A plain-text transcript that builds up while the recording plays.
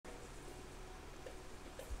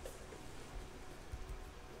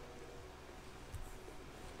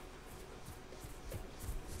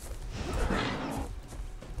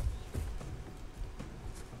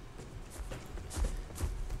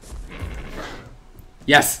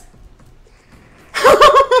Yes!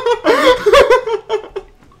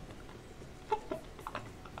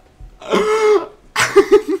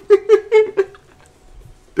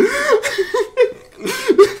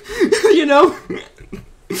 You know,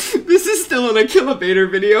 this is still an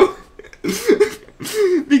Achillobator video.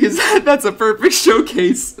 Because that's a perfect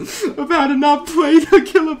showcase of how to not play the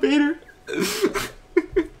Achillobator.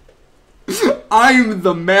 I'm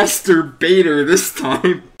the master baiter this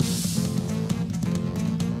time.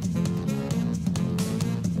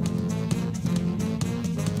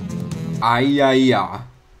 I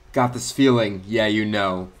got this feeling, yeah, you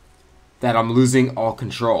know, that I'm losing all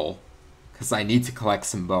control. Because I need to collect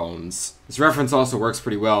some bones. This reference also works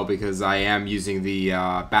pretty well because I am using the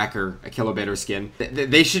backer Achillobator skin.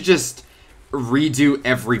 They should just redo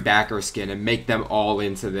every backer skin and make them all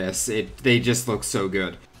into this. They just look so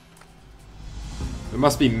good. There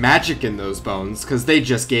must be magic in those bones because they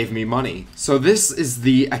just gave me money. So this is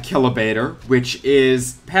the Achillobator, which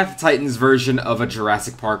is Path of Titan's version of a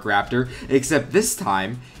Jurassic Park Raptor, except this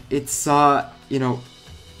time it's, you know,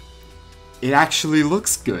 it actually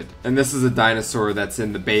looks good. And this is a dinosaur that's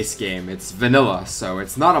in the base game. It's vanilla, so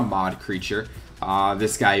it's not a mod creature.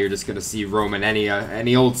 This guy you're just gonna see roaming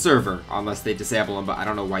any old server, unless they disable him, but I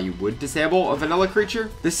don't know why you would disable a vanilla creature.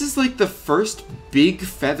 This is like the first big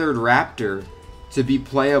feathered raptor to be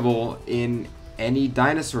playable in any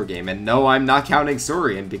dinosaur game. And no, I'm not counting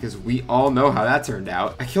Saurian, because we all know how that turned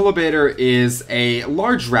out. Achillobator is a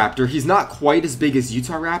large raptor. He's not quite as big as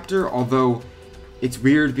Utahraptor, although it's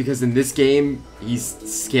weird because in this game, he's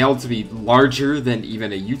scaled to be larger than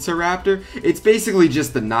even a Utahraptor. It's basically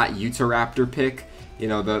just the not Utahraptor pick. You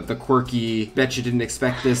know, the quirky, bet you didn't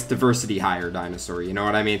expect this, diversity hire dinosaur, you know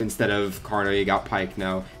what I mean? Instead of Carno, you got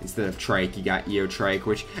Pycno. Instead of Trike, you got Eotrike,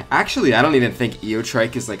 which actually, I don't even think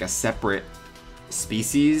Eotrike is like a separate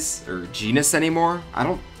species or genus anymore. I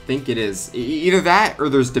don't think it is. Either that or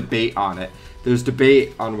there's debate on it. There's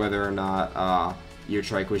debate on whether or not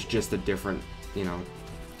Eotrike was just a different, you know,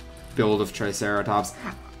 build of Triceratops.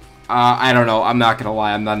 I don't know. I'm not gonna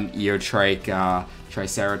lie. I'm not an Eotrike,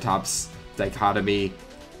 Triceratops dichotomy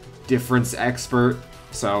difference expert.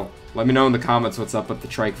 So let me know in the comments what's up with the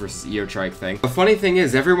Trike versus Eotrike thing. The funny thing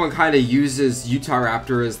is, everyone kind of uses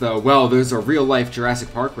Utahraptor as though, well, there's a real-life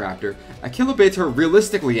Jurassic Park raptor. Achillobator,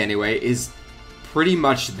 realistically anyway, is pretty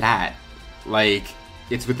much that. Like,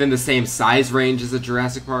 it's within the same size range as a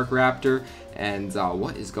Jurassic Park raptor. And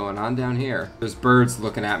what is going on down here? There's birds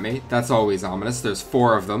looking at me. That's always ominous. There's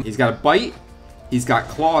 4 of them. He's got a bite. He's got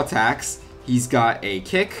claw attacks. He's got a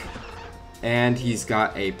kick. And he's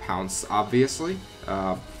got a pounce, obviously.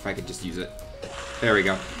 If I could just use it. There we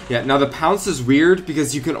go. Yeah, now the pounce is weird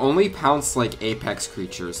because you can only pounce like apex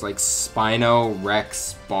creatures, like Spino,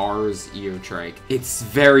 Rex, Bars, Eotrike. It's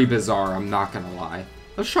very bizarre, I'm not gonna lie.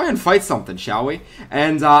 Let's try and fight something, shall we?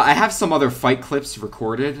 And I have some other fight clips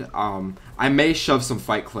recorded. I may shove some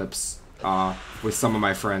fight clips with some of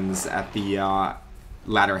my friends at the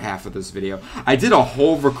latter half of this video. I did a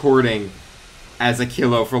whole recording as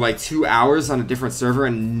Achillo for like 2 hours on a different server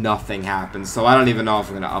and nothing happened, so I don't even know if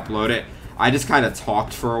I'm gonna upload it. I just kind of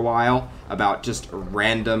talked for a while about just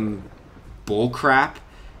random bullcrap,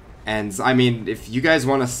 and I mean, if you guys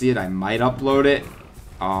want to see it, I might upload it,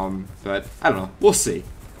 but I don't know, we'll see.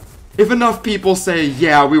 If enough people say,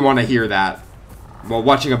 yeah, we want to hear that, while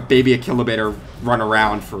watching a baby Achillobator run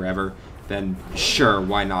around forever, then sure,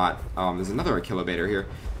 why not? There's another Achillobator here.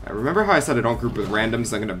 Remember how I said I don't group with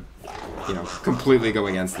randoms? I'm gonna, you know, completely go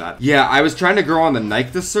against that. Yeah, I was trying to grow on the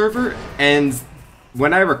Nyctus server, and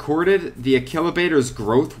when I recorded, the Achillobator's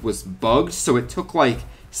growth was bugged, so it took like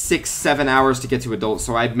 6-7 hours to get to adult,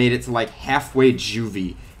 so I made it to like halfway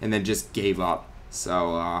juvie, and then just gave up.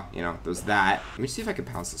 So, you know, there's that. Let me see if I can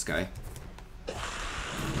pounce this guy.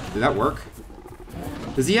 Did that work?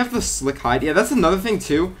 Does he have the slick hide? Yeah, that's another thing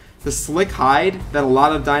too. The slick hide that a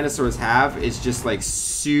lot of dinosaurs have is just like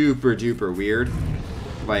super duper weird.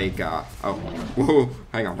 Like, oh, whoa,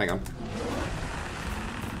 hang on.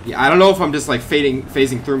 Yeah, I don't know if I'm just like phasing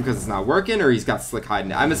through him because it's not working, or he's got slick hide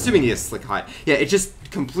now. I'm assuming he has slick hide. Yeah, it just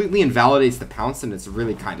completely invalidates the pounce, and it's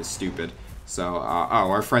really kind of stupid. So, oh,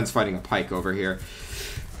 our friend's fighting a pike over here.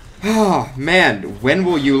 Oh, man, when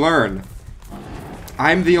will you learn?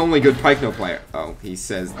 I'm the only good Pycno player. Oh, he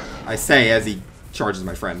says, I say as he charges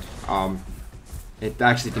my friend. It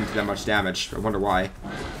actually didn't do that much damage. I wonder why.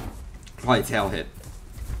 Probably tail hit.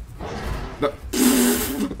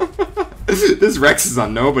 This Rex is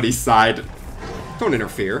on nobody's side. Don't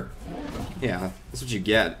interfere. Yeah, that's what you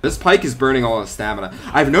get. This Pike is burning all his stamina.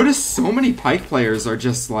 I've noticed so many Pike players are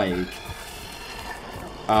just like...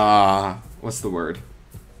 what's the word?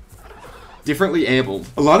 differently abled.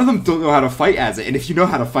 A lot of them don't know how to fight as it, and if you know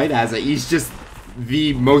how to fight as it, he's just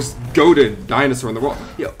the most goated dinosaur in the world.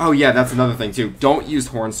 Oh yeah, that's another thing too. Don't use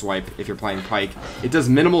Horn Swipe if you're playing Pike. It does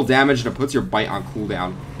minimal damage and it puts your bite on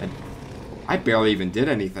cooldown. And I barely even did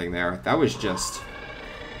anything there. That was just...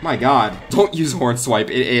 My god. Don't use Horn Swipe.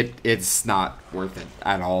 It's not worth it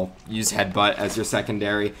at all. Use Headbutt as your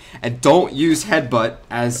secondary. And don't use Headbutt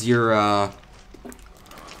as your,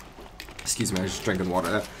 Excuse me, I was just drinking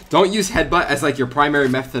water. Don't use Headbutt as, like, your primary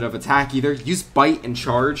method of attack either. Use Bite and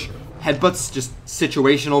Charge. Headbutt's just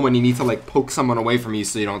situational when you need to, like, poke someone away from you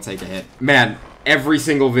so you don't take a hit. Man, every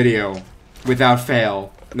single video, without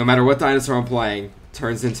fail, no matter what dinosaur I'm playing,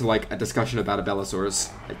 turns into, like, a discussion about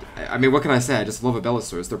Abelisaurs. I mean, what can I say? I just love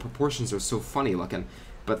Abelisaurs. Their proportions are so funny looking.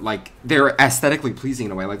 But, like, they're aesthetically pleasing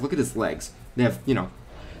in a way. Like, look at his legs. They have, you know,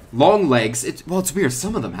 long legs. Well, it's weird.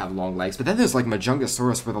 Some of them have long legs. But then there's, like,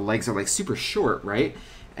 Majungasaurus where the legs are, like, super short, right?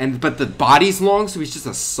 But the body's long, so he's just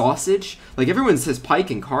a sausage. Like, everyone says Pike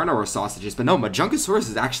and Carno are sausages, but no, Majungasaurus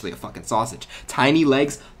is actually a fucking sausage. Tiny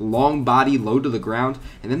legs, long body, low to the ground,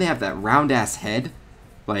 and then they have that round-ass head.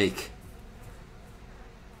 Like,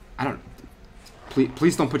 I don't...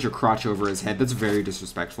 Please don't put your crotch over his head. That's very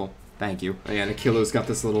disrespectful. Thank you. Oh, yeah, and Achillo's got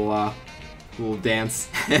this little, little dance.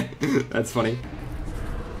 That's funny.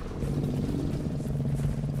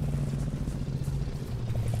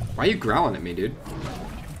 Why are you growling at me, dude?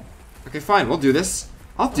 Okay, fine, we'll do this.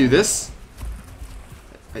 I'll do this.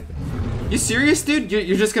 You serious, dude?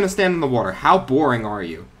 You're just gonna stand in the water. How boring are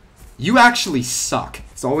you? You actually suck.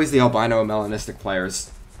 It's always the albino and melanistic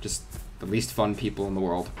players. Just the least fun people in the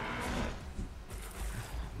world.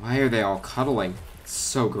 Why are they all cuddling? It's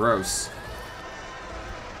so gross.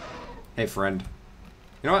 Hey, friend.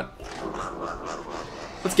 You know what?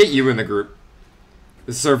 Let's get you in the group.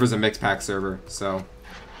 This server's a mixed pack server, so...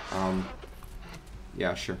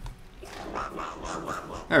 yeah, sure.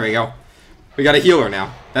 There we go. We got a healer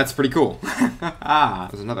now. That's pretty cool.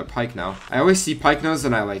 There's another Pike now. I always see Pike nose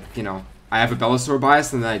and I, like, you know, I have a Bellasaur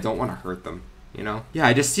bias and then I don't want to hurt them, you know? Yeah,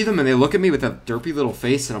 I just see them and they look at me with a derpy little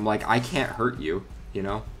face and I'm like, I can't hurt you, you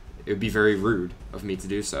know? It would be very rude of me to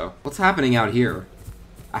do so. What's happening out here?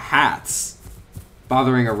 A Hats.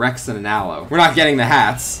 Bothering a Rex and an Allo. We're not getting the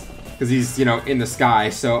Hats because he's, you know, in the sky,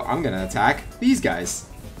 so I'm gonna attack these guys.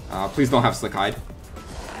 Please don't have Slick Hide.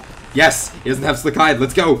 Yes, he doesn't have Slick Hide.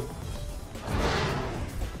 Let's go.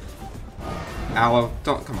 Allo,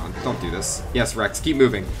 come on, don't do this. Yes, Rex, keep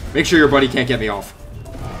moving. Make sure your buddy can't get me off.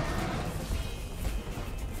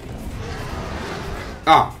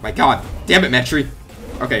 Oh, my god. Damn it, Metri.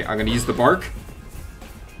 Okay, I'm gonna use the bark.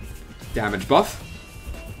 Damage buff.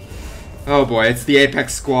 Oh boy, it's the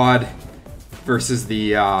Apex Squad versus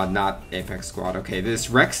the, not Apex Squad. Okay, this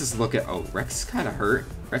Rex is looking... Oh, Rex is kind of hurt.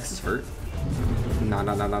 Rex is hurt.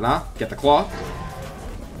 Nah. Get the claw.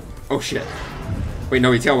 Oh, shit. Wait,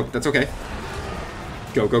 no, he tail whip. That's okay.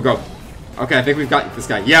 Go. Okay, I think we've got this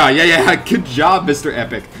guy. Yeah. Good job, Mr.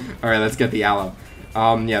 Epic. All right, let's get the Allo.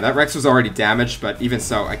 Yeah, that Rex was already damaged, but even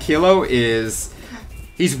so, Achillo is...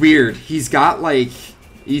 He's weird. He's got, like...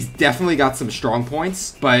 He's definitely got some strong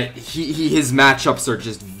points, but his matchups are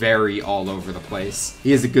just very all over the place.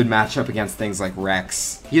 He has a good matchup against things like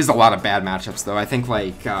Rex. He has a lot of bad matchups, though. I think,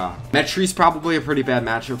 like, Metri's probably a pretty bad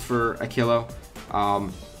matchup for Achillo.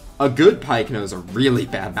 A good Pike knows a really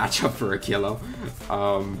bad matchup for Achillo.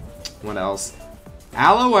 What else?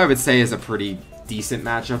 Allo, I would say, is a pretty decent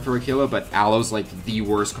matchup for Achillo, but Allo's, like, the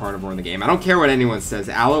worst carnivore in the game. I don't care what anyone says.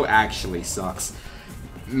 Allo actually sucks.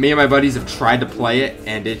 Me and my buddies have tried to play it,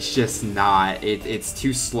 and it's just not. It's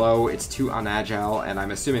too slow, it's too unagile, and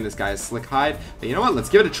I'm assuming this guy is Slick Hide. But you know what? Let's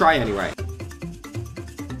give it a try anyway.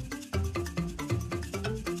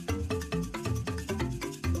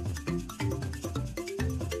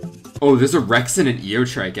 Oh, there's a Rex and an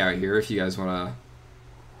Eotrike out here if you guys want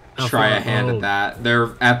to try a hand at that.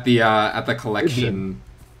 They're at the collection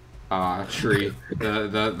tree.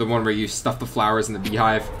 The one where you stuff the flowers in the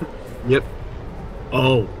beehive. Yep.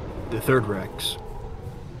 Oh, the third Rex.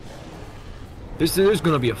 There's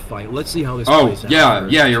gonna be a fight. Let's see how this plays out.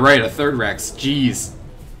 Yeah, you're right. A third Rex. Jeez.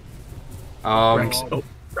 Rex. Oh,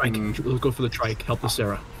 Trike. Let's go for the Trike. Help the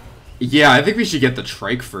Sarah. Yeah, I think we should get the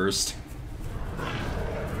Trike first.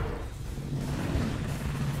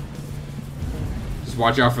 Just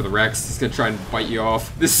watch out for the Rex. He's gonna try and bite you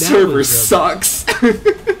off. This server sucks.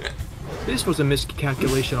 This was a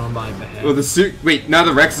miscalculation on my behalf. Well, wait, now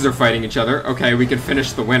the Rexes are fighting each other. Okay, we can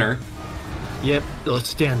finish the winner. Yep, let's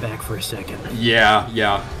stand back for a second.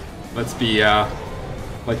 Yeah. Let's be,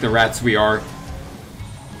 like the rats we are.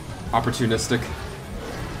 Opportunistic.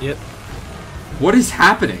 Yep. What is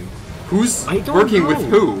happening? Who's working with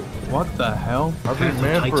who? What the hell? Every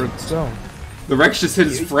man for itself. The Rex just hit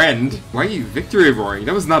his friend. Why are you victory roaring?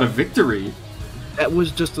 That was not a victory. That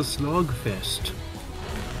was just a slugfest.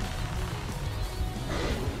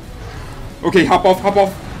 Okay, hop off, hop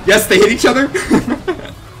off. Yes, they hit each other.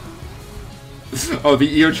 Oh, the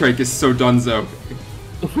Eotrike is so dunzo.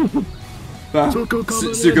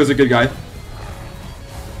 Suko's a good guy.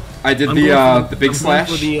 I did the big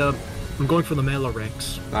slash. I'm going for the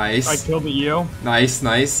Melarex. Nice. I killed the EO. Nice,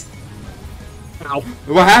 nice. Ow.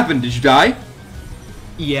 What happened? Did you die?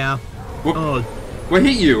 Yeah. What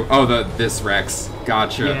hit you? Oh, this Rex.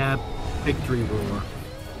 Gotcha. Yeah, victory roar.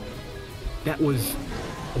 That was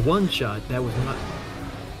a one shot. That was not.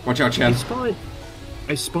 Watch out, Chen.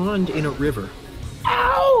 I spawned in a river.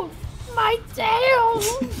 Ow! My tail!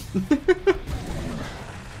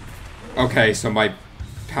 Okay, so my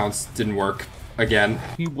pounce didn't work again.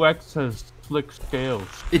 T-Wex has slick scales.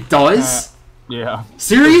 It does? Yeah.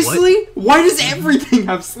 Seriously? Why does everything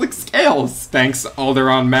have slick scales? Thanks,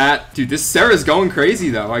 Alderon Matt. Dude, this Sarah's going crazy,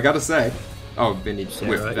 though, I gotta say. Oh, Vinny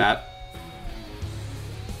whiffed that.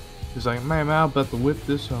 He's like, man, I'm about to whip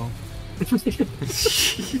this home.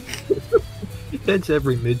 That's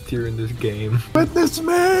every mid-tier in this game. Witness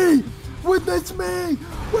me! Witness me!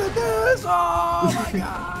 Witness! Oh my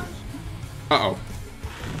gosh! Uh-oh.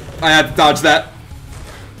 I had to dodge that.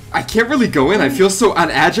 I can't really go in. I feel so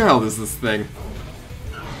unagile as this thing.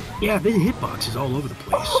 Yeah, the hitbox is all over the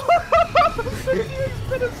place.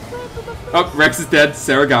 Oh, Rex is dead.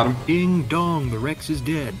 Sarah got him. Ding dong, the Rex is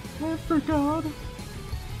dead. Panther God.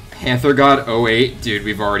 Panther God 08. Dude,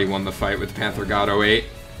 we've already won the fight with Panther God 08.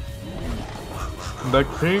 The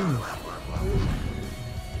king.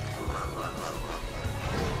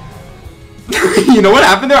 You know what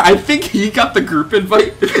happened there? I think he got the group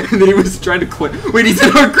invite, and then he was trying to quit. Wait, he's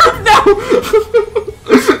in our group now!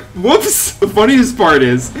 Whoops! The funniest part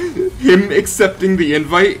is, him accepting the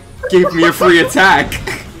invite gave me a free attack.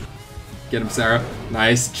 Get him, Sarah.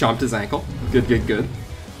 Nice. Chomped his ankle. Good, good, good.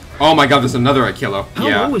 Oh my god, there's another Achillo.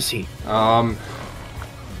 How low is he?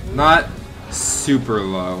 Not super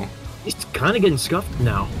low. He's kind of getting scuffed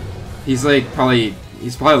now. He's like,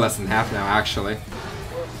 he's probably less than half now, actually.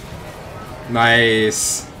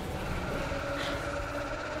 Nice.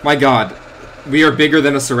 My god. We are bigger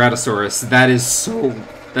than a Ceratosaurus. That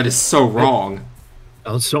is so wrong.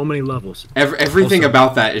 On so many levels. Everything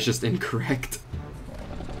about that is just incorrect.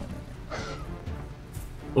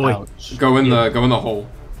 Oi. Go in the hole,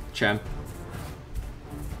 Chen.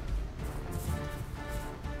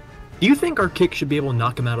 Do you think our kick should be able to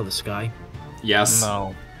knock him out of the sky? Yes.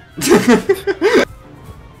 No.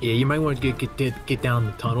 Yeah, you might want to get down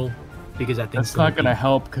the tunnel, because I think that's not gonna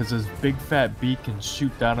help because his big fat beak can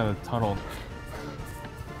shoot down in the tunnel.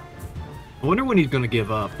 I wonder when he's gonna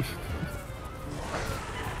give up.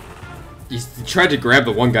 He tried to grab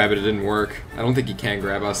the one guy, but it didn't work. I don't think he can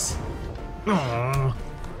grab us. Aww.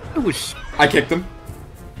 It was. I kicked him.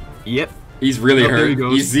 Yep. He's really hurt. There he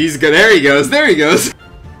goes. He's good. There he goes. There he goes.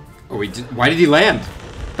 Oh, why did he land?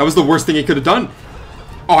 That was the worst thing he could have done.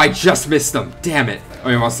 Oh, I just missed him. Damn it. Oh,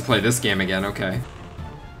 he wants to play this game again. Okay.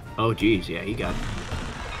 Oh, jeez. Yeah, he got it.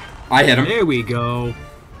 I hit him. There we go.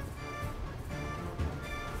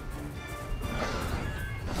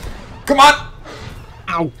 Come on.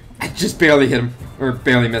 Ow. I just barely hit him. Or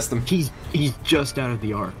barely missed him. He's just out of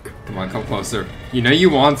the arc. Come on, come closer. You know you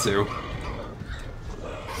want to.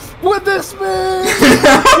 With this man.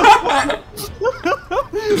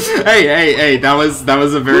 Hey, that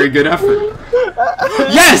was a very good effort.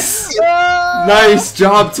 Yes! Nice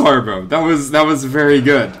job, Tarbo. That was very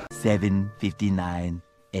good. 7:59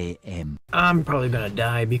 a.m. I'm probably gonna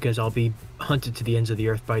die because I'll be hunted to the ends of the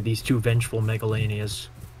earth by these two vengeful Megalanias.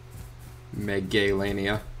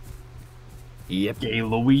 Megalania. Yep. Gay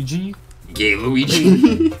Luigi. Gay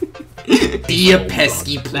Luigi. Dear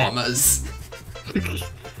pesky plumbers.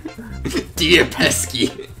 Dear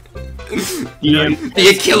pesky. The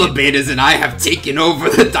Achillobators and I have taken over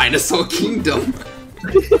the dinosaur kingdom.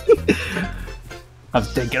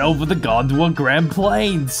 I've taken over the Gondwana Grand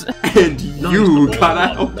Plains. And you got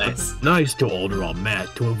out. Nice to Alderon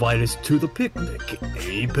Matt to invite us to the picnic.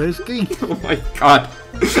 Hey, Pesky. Oh my god.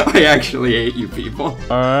 I actually hate you people.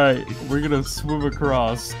 Alright, we're gonna swim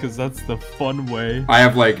across, because that's the fun way. I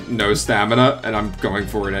have, like, no stamina, and I'm going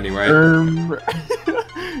for it anyway.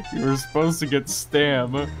 You were supposed to get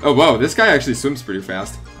stam. Oh, whoa, this guy actually swims pretty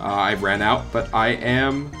fast. I ran out, but I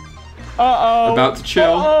am about to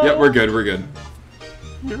chill. Yep, we're good, we're good.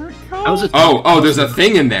 Here it comes. Oh, there's a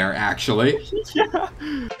thing in there, actually. Yeah.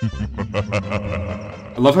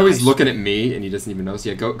 I love how he's looking at me, and he doesn't even notice.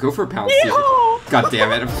 Yeah, go for a pounce. God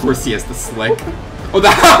damn it, of course he has the slick. Oh, the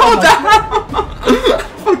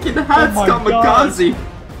fucking hat's kamikaze.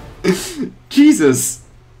 Jesus.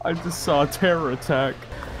 I just saw a terror attack.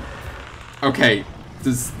 Okay,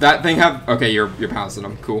 does that thing have? Okay, you're passing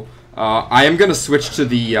them. Cool. I am gonna switch to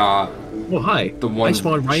the Oh hi. the one I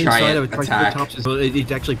spawned right inside of it. attack.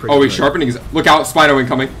 It's actually pretty. Oh, he's good. sharpening his. Look out, Spino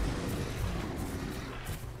incoming.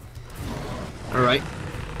 All right.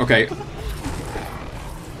 Okay.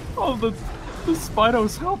 Oh, the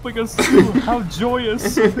Spino's helping us too. How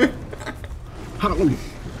joyous.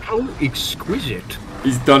 How exquisite.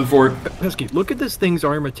 He's done for. Pesky, look at this thing's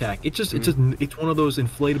arm attack. It's one of those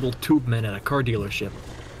inflatable tube men at a car dealership.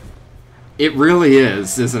 It really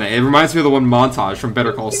is, isn't it? It reminds me of the one montage from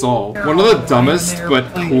Better Call Saul. One of the dumbest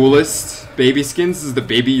but coolest baby skins is the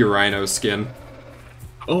baby Urino skin.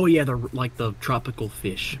 Oh yeah, the tropical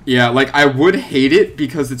fish. Yeah, like I would hate it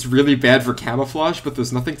because it's really bad for camouflage, but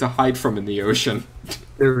there's nothing to hide from in the ocean.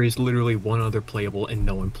 There is literally one other playable and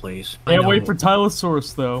no one plays. Can't wait for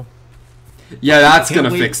Tylosaurus though. Yeah, that's Can't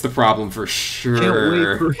gonna wait. fix the problem for sure.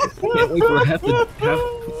 Can't wait for half the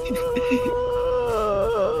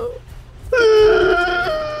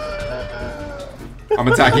I'm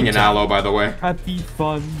attacking an aloe, by the way. Happy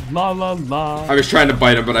fun, la la la. I was trying to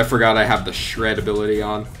bite him, but I forgot I have the shred ability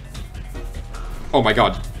on. Oh my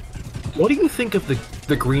god. What do you think of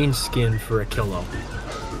the green skin for Achillo?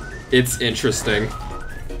 It's interesting.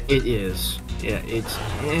 It is. Yeah, it's.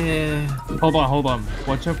 Hold on.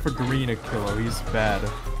 Watch out for Green Achillo. He's bad.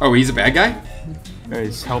 Oh, he's a bad guy? Yeah,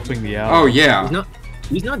 he's helping the Oh, ally. yeah.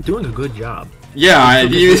 He's not doing a good job. Yeah,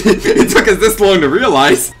 it took us this long to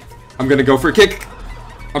realize. I'm gonna go for a kick.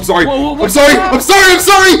 I'm sorry. Whoa, I'm sorry. I'm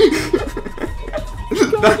sorry.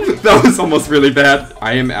 that was almost really bad.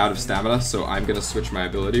 I am out of stamina, so I'm gonna switch my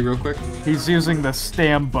ability real quick. He's using the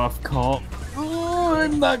stam buff call. Oh,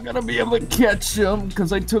 I'm not gonna be able to catch him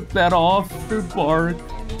because I took that off through Bart.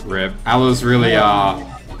 Rip. Aloe's really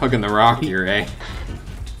hugging the rock here, eh?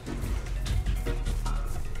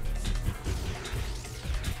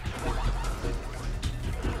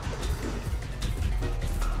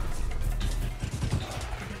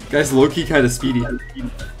 Guy's low-key kind of speedy.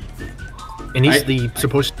 And he's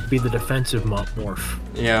supposed to be the defensive morph.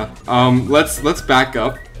 Yeah. Let's back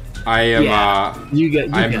up. I am Yeah.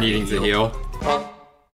 I'm needing to heal.